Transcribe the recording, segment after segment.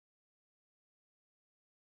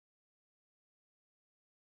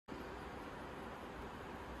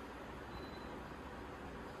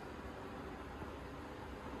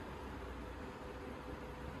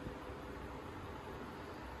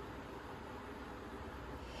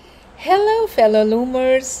Hello, fellow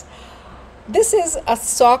loomers. This is a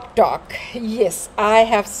sock talk. Yes, I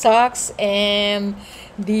have socks and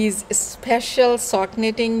these special sock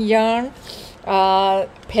knitting yarn,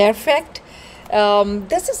 Perfect.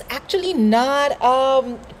 This is actually not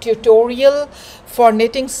a tutorial for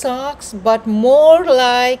knitting socks, but more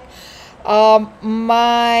like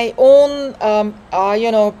my own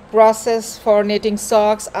process for knitting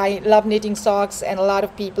socks. I love knitting socks, and a lot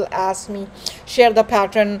of people ask me share the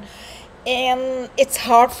pattern, and it's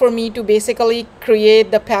hard for me to basically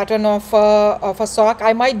create the pattern of a sock.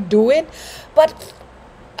 I might do it, but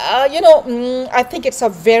I think it's a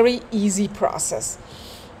very easy process.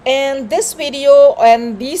 And this video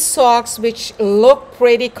and these socks, which look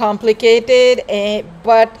pretty complicated,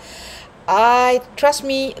 but trust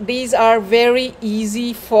me, these are very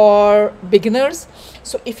easy for beginners.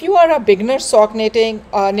 So if you are a beginner sock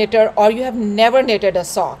knitter, or you have never knitted a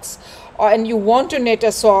socks, and you want to knit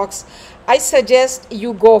a socks, I suggest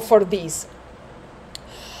you go for these.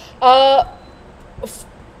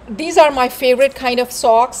 These are my favorite kind of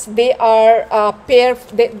socks. They are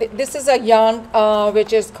this is a yarn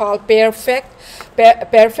which is called Perfect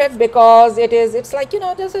because it's like,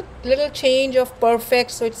 there's a little change of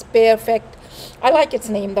perfect, so it's Perfect. I like its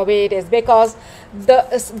name the way it is because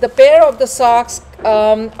the pair of the socks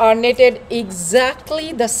are knitted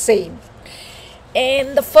exactly the same.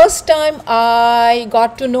 And the first time I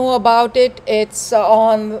got to know about it, it's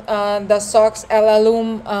on the Socks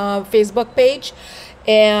Loom Facebook page.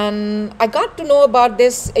 And I got to know about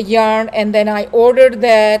this yarn, and then I ordered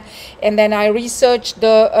that, and then I researched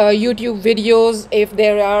the YouTube videos if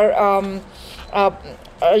there are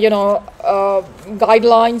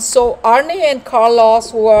guidelines. So Arne and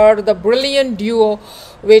Carlos, who are the brilliant duo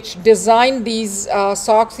which designed these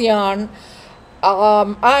socks yarn,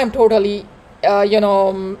 I am totally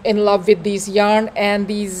in love with these yarn, and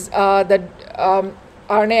these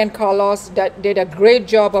Arne and Carlos did a great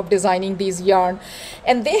job of designing these yarn.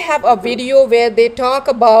 And they have a video where they talk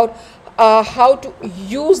about how to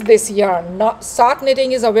use this yarn. Sock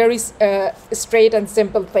knitting is a very straight and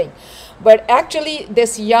simple thing, but actually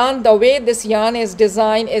this yarn, the way this yarn is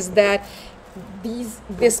designed is that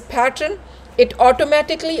this pattern, it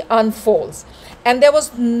automatically unfolds. And there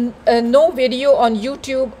was no video on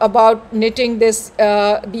YouTube about knitting these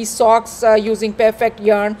socks using Perfect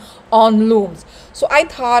yarn on looms. So I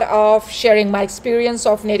thought of sharing my experience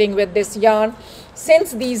of knitting with this yarn.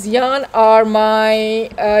 Since these yarn are my,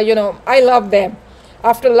 I love them.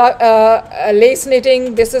 After lace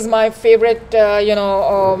knitting, this is my favorite,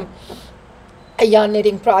 yarn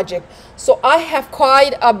knitting project. So I have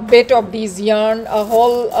quite a bit of these yarn, a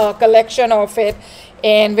whole collection of it.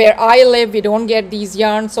 And where I live, we don't get these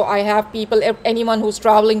yarns, so I have people, anyone who's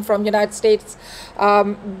traveling from United States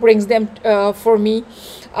brings them for me.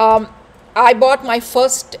 I bought my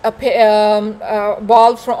first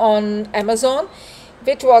ball on Amazon,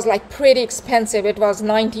 which was like pretty expensive. It was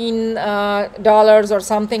 $19 or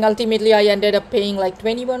something. Ultimately, I ended up paying like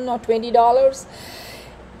 $21 or $20.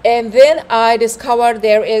 And then I discovered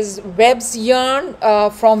there is Web's yarn,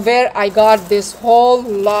 from where I got this whole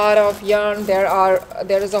lot of yarn. There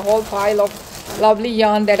is a whole pile of lovely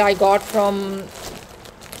yarn that I got from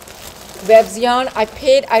Web's yarn. I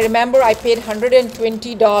remember I paid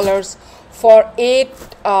 $120 for 8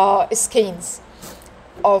 skeins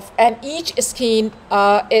and each skein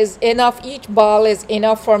is enough. Each ball is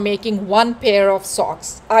enough for making one pair of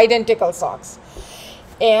socks, identical socks.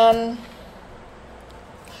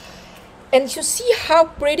 And you see how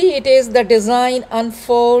pretty it is. The design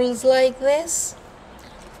unfolds like this,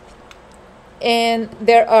 and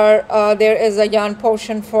there is a yarn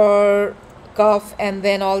portion for cuff, and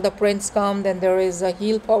then all the prints come. Then there is a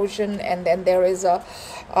heel portion, and then there is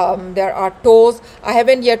there are toes. I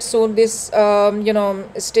haven't yet sewn this,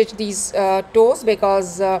 stitch these toes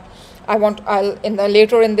because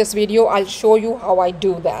later in this video I'll show you how I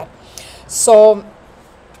do that. So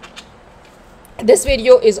this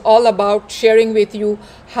video is all about sharing with you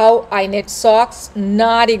how I knit socks,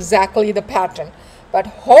 not exactly the pattern. But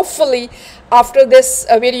hopefully after this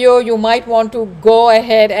video, you might want to go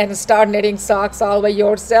ahead and start knitting socks all by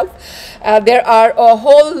yourself. There are a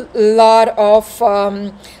whole lot of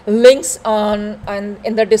links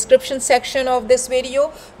in the description section of this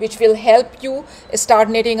video, which will help you start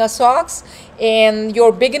knitting a socks. And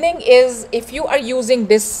your beginning is, if you are using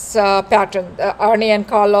this pattern, Arne and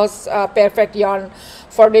Carlos Perfect yarn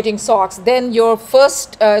for knitting socks, then your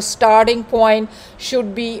first starting point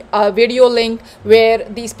should be a video link where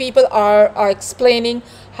these people are explaining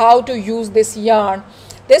how to use this yarn.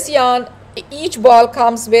 This yarn, each ball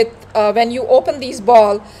comes with, when you open these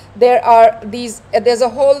ball, there are these, there's a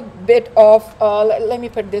whole bit of, let me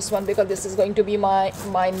put this one because this is going to be my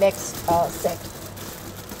next set.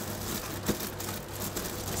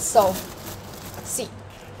 So see,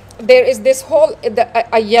 there is this whole,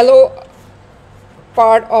 a yellow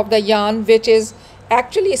part of the yarn which is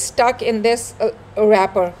actually stuck in this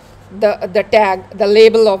wrapper, the tag, the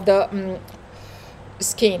label of the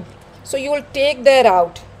skein. So you will take that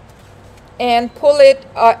out and pull it,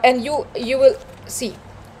 and you will see,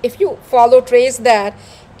 if you trace that,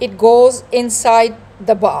 it goes inside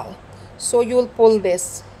the ball. So you will pull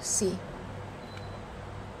this, see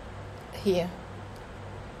here,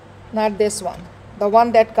 not this one, the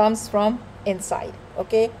one that comes from inside,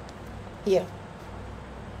 okay, here.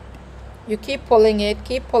 You keep pulling it,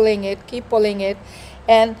 keep pulling it, keep pulling it,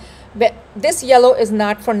 and this yellow is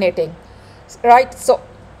not for knitting, right? So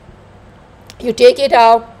you take it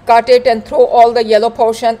out, cut it, and throw all the yellow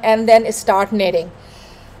portion, and then start knitting.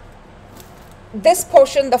 This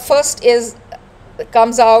portion, the first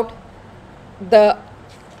comes out the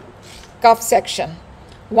cuff section.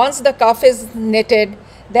 Once the cuff is knitted,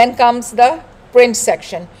 then comes the print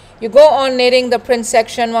section. You go on knitting the print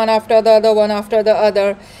section one after the other, one after the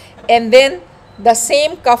other, and then the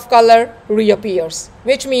same cuff color reappears,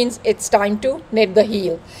 which means it's time to knit the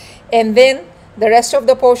heel, and then the rest of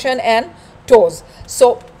the portion and toes.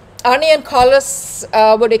 So Arne and Carlos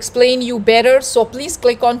would explain you better, so please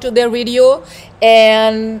click onto their video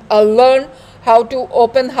and learn how to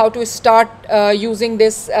open, how to start using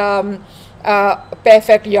this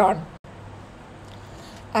Pairfect yarn.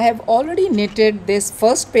 I have already knitted this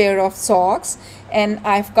first pair of socks, and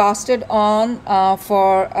I've casted on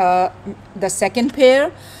for the second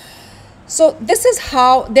pair. So this is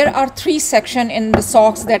how, there are 3 sections in the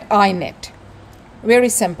socks that I knit. Very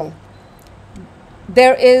simple.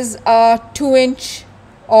 There is a 2-inch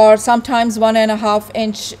or sometimes 1.5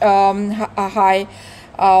 inch high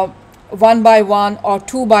 1x1 or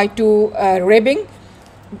 2x2 ribbing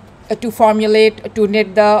to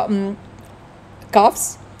knit the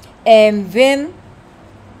cuffs, and then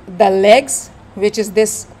the legs, which is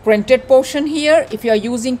this printed portion here. If you are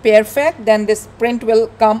using Pairfect, then this print will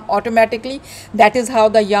come automatically. That is how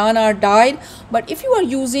the yarn are dyed. But if you are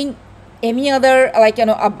using any other, like, you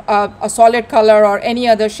know, a solid color or any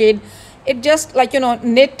other shade, it just, like, you know,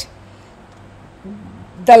 knit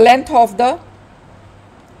the length of the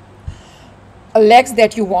legs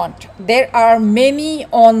that you want. There are many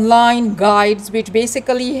online guides which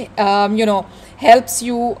basically you know, helps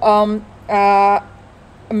you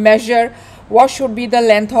measure what should be the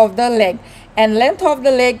length of the leg, and length of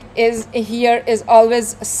the leg is here is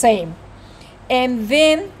always same. And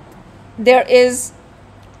then there is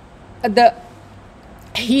the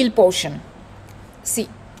heel portion. See,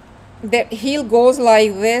 the heel goes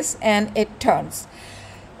like this and it turns.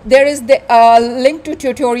 There is the link to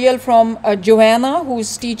tutorial from Joanna, who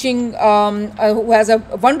is teaching, who has a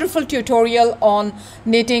wonderful tutorial on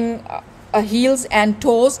knitting heels and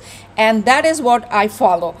toes, and that is what I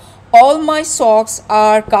follow. All my socks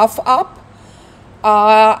are cuff up.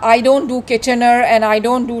 I don't do Kitchener, and I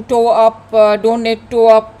don't do toe up, don't knit toe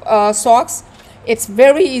up socks. It's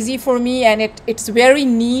very easy for me, and it's very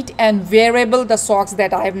neat and wearable, the socks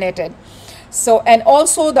that I've knitted. So, and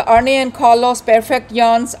also the Arne and Carlos Pairfect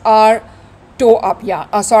yarns are toe up yarn,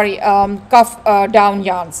 cuff down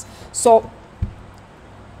yarns. So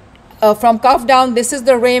from cuff down, this is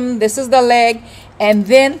the rim, this is the leg, and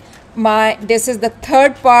then this is the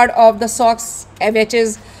third part of the socks, which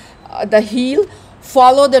is the heel.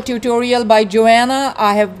 Follow the tutorial by Joanna.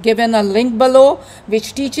 I have given a link below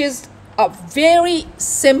which teaches a very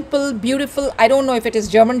simple, beautiful, I don't know if it is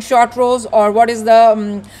German short rows or what is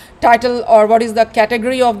the title or what is the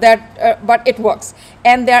category of that, but it works,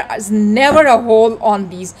 and there is never a hole on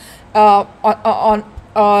these on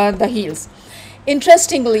the heels.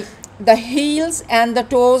 Interestingly, the heels and the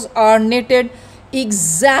toes are knitted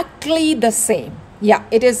exactly the same. Yeah,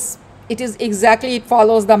 it is exactly, it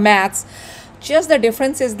follows the maths. Just the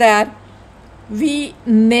difference is that we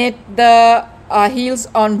knit the heels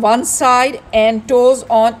on one side and toes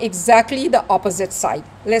on exactly the opposite side.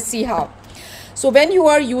 Let's see how. So when you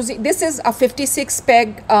are using, this is a 56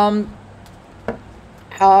 peg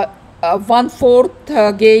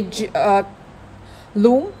 1/4 gauge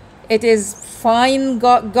loom. It is fine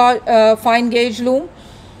gauge loom.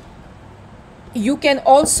 You can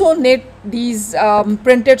also knit these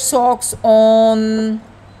printed socks on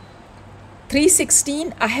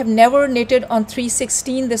 316. I have never knitted on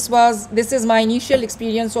 316. This is my initial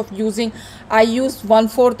experience of using. I used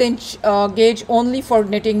 1/4 inch gauge only for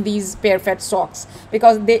knitting these Pairfect socks,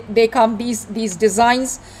 because they come, these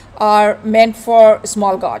designs are meant for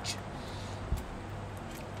small gauge.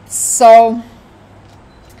 So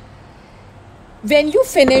when you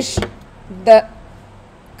finish the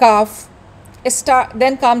cuff,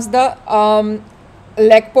 then comes the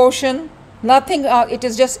leg portion. Nothing, it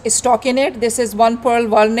is just stockinet. This is 1 purl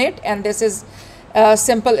walnut, and this is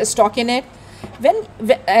simple stockinet.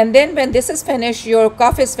 And then when this is finished, your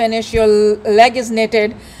cuff is finished, your leg is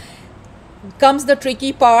knitted, comes the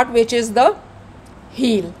tricky part, which is the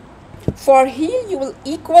heel. For heel, you will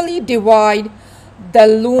equally divide the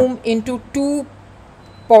loom into 2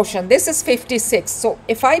 portions. This is 56. So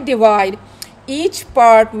if I divide, each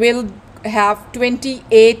part will have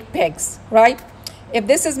 28 pegs, right? If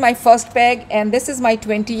this is my first peg and this is my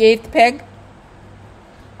 28th peg,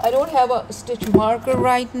 I don't have a stitch marker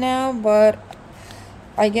right now, but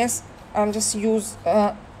I guess I'll just use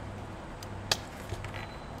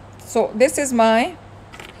so this is my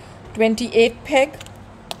 28th peg.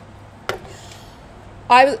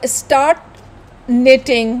 I will start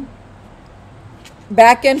knitting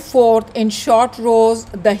back and forth in short rows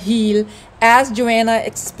the heel, as Joanna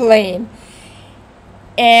explained,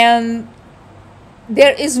 and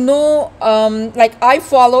there is no like, I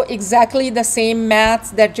follow exactly the same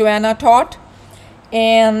maths that Joanna taught,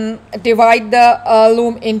 and divide the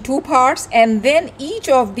loom in 2 parts, and then each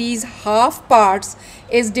of these half parts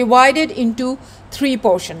is divided into 3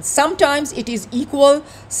 portions. Sometimes it is equal,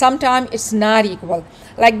 sometimes it's not equal.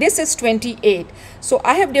 Like this is 28, so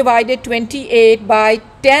I have divided 28 by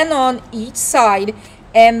 10 on each side,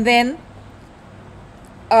 and then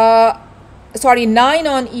 9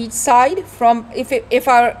 on each side. From if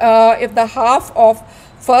the half of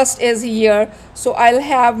first is here, so I'll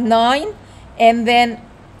have 9 and then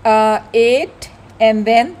 8 and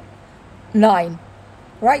then 9,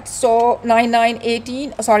 right? So 9, 9,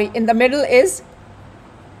 18, sorry, in the middle is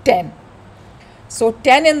 10. So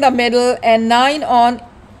 10 in the middle and 9 on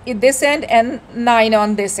this end and 9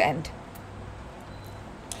 on this end.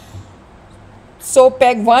 So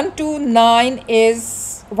peg 1 to 9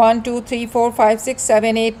 is 1, 2, 3, 4, 5, 6,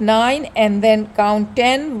 7, 8, 9, and then count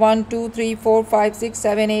 10. 1, 2, 3, 4, 5, 6,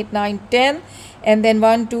 7, 8, 9, 10, and then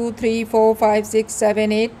 1, 2, 3, 4, 5, 6,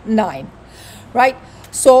 7, 8, 9, right?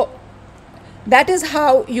 So that is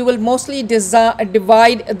how you will mostly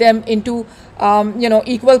divide them into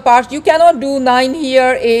equal parts. You cannot do 9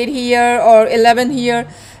 here, 8 here, or 11 here.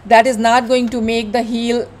 That is not going to make the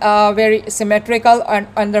heel very symmetrical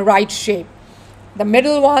and the right shape. The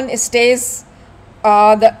middle one stays,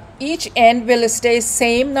 each end will stay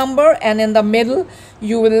same number, and in the middle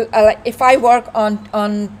you will if I work on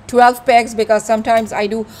 12 pegs, because sometimes I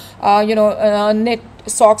do knit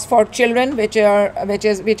socks for children, which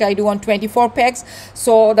I do on 24 pegs.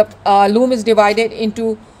 So the loom is divided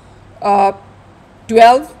into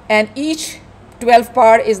 12, and each 12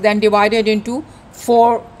 part is then divided into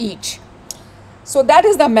 4 each. So that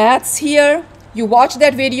is the maths here. You watch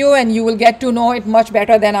that video and you will get to know it much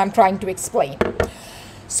better than I'm trying to explain.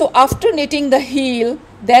 So after knitting the heel,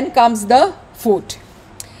 then comes the foot.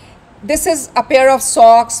 This is a pair of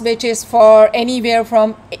socks which is for anywhere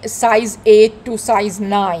from size 8 to size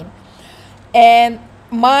 9. And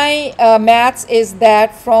my maths is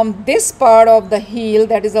that from this part of the heel,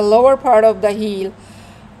 that is the lower part of the heel,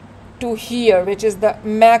 to here, which is the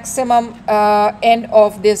maximum end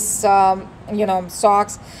of this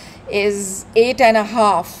socks, is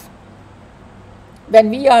 8.5. When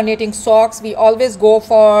we are knitting socks, we always go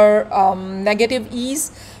for negative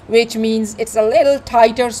ease, which means it's a little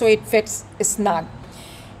tighter so it fits snug.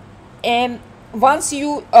 And once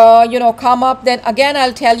you come up, then again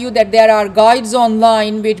I'll tell you that there are guides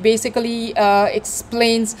online which basically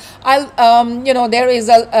explains. There is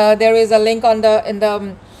a link in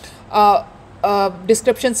the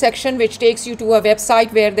description section which takes you to a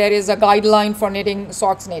website where there is a guideline for knitting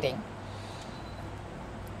socks knitting.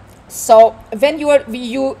 So when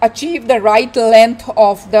you achieve the right length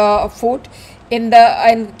of the foot, in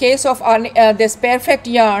case of this Pairfect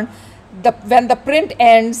yarn, when the print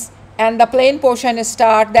ends and the plain portion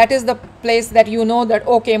start, that is the place that you know that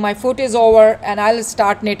okay, my foot is over and I'll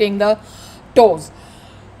start knitting the toes.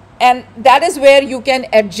 And that is where you can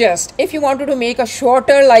adjust. If you wanted to make a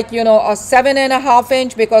shorter, like a 7.5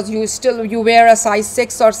 inch, because you wear a size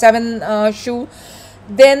 6 or 7 shoe,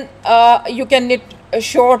 then you can knit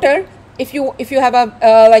shorter. If you have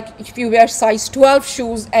if you wear size 12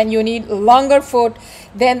 shoes and you need longer foot,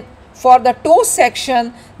 then for the toe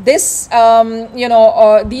section, this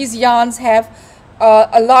these yarns have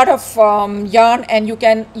a lot of yarn, and you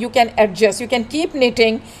can adjust. You can keep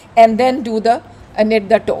knitting and then do the knit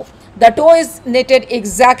the toe. The toe is knitted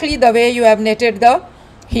exactly the way you have knitted the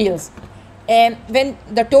heels, And when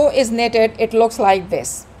the toe is knitted, it looks like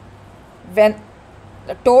this. When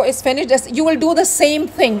the toe is finished, you will do the same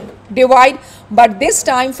thing, divide, but this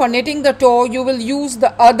time for knitting the toe you will use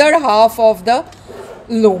the other half of the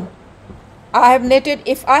loom.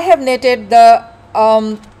 If I have knitted the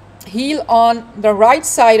heel on the right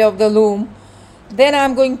side of the loom, then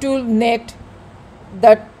I'm going to knit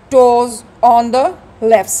the toes on the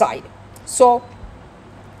left side. So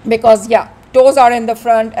because toes are in the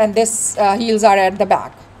front and this heels are at the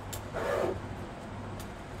back.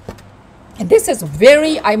 And this is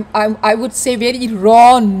very, I would say, very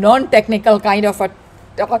raw, non-technical kind of a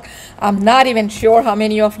talk. I'm not even sure how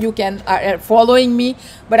many of you are following me,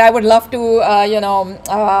 but I would love to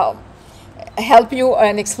help you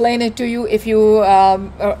and explain it to you if you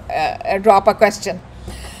drop a question.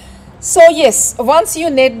 So yes, once you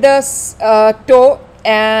knit the toe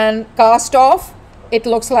and cast off, it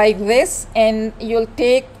looks like this, and you'll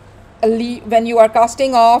take when you are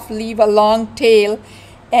casting off, leave a long tail,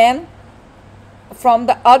 and from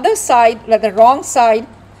the other side, like the wrong side,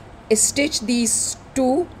 stitch these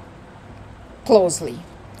two closely.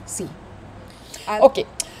 See, okay,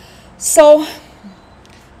 so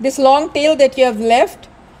this long tail that you have left,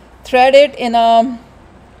 thread it in a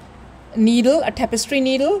needle, a tapestry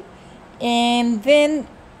needle, and then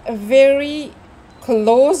very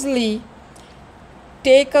closely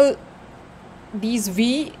take these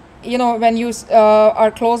V, when you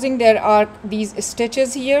are closing, there are these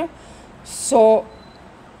stitches here, so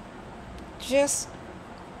just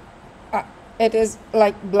it is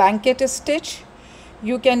like blanket stitch.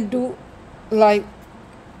 You can do like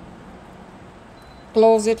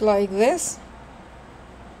close it like this,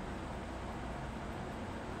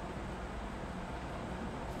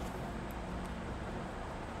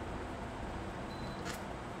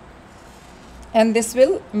 and this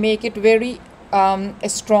will make it very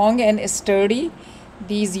strong and sturdy.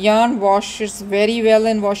 These yarn washes very well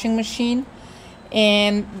in washing machine,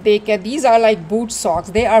 and these are like boot socks.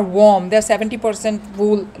 They are warm. They're 70%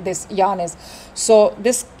 wool, this yarn is. So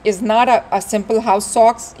this is not a simple house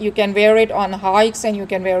socks. You can wear it on hikes, and you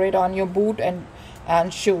can wear it on your boot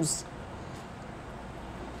and shoes.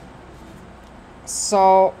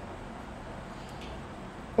 So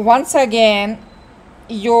once again,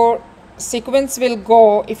 your sequence will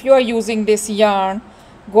go, if you are using this yarn,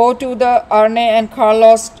 go to the Arne and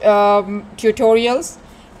Carlos tutorials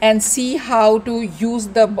and see how to use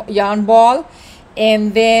the yarn ball,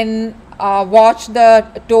 and then watch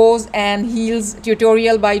the toes and heels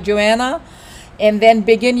tutorial by Joanna, and then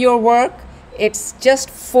begin your work. It's just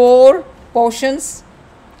 4 portions.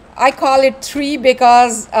 I call it 3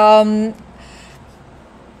 because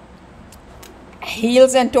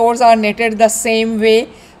heels and toes are knitted the same way.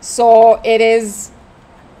 So it is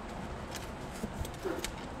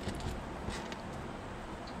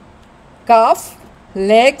calf,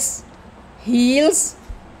 legs, heels,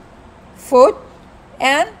 foot,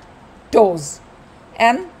 and toes,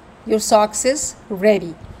 and your socks is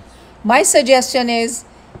ready. My suggestion is,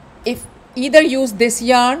 if either use this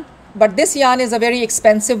yarn, but this yarn is a very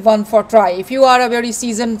expensive one for try. If you are a very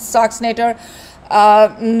seasoned socks knitter,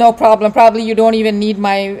 no problem, probably you don't even need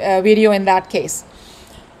my video in that case.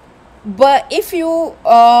 But if you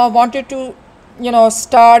wanted to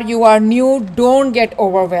start, you are new, don't get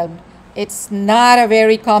overwhelmed. It's not a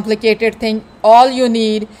very complicated thing. All you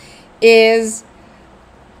need is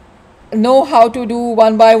know how to do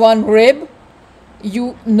 1 by 1 rib.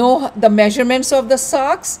 You know the measurements of the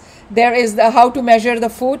socks. There is the how to measure the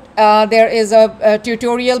foot. There is a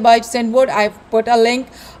tutorial by Sinwood. I've put a link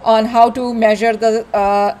on how to measure the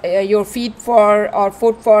your feet or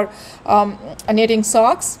foot for knitting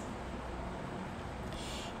socks.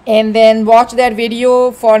 And then watch that video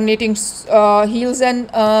for knitting heels and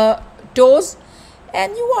toes,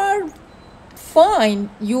 and you are fine.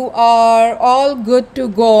 You are all good to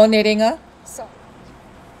go knitting a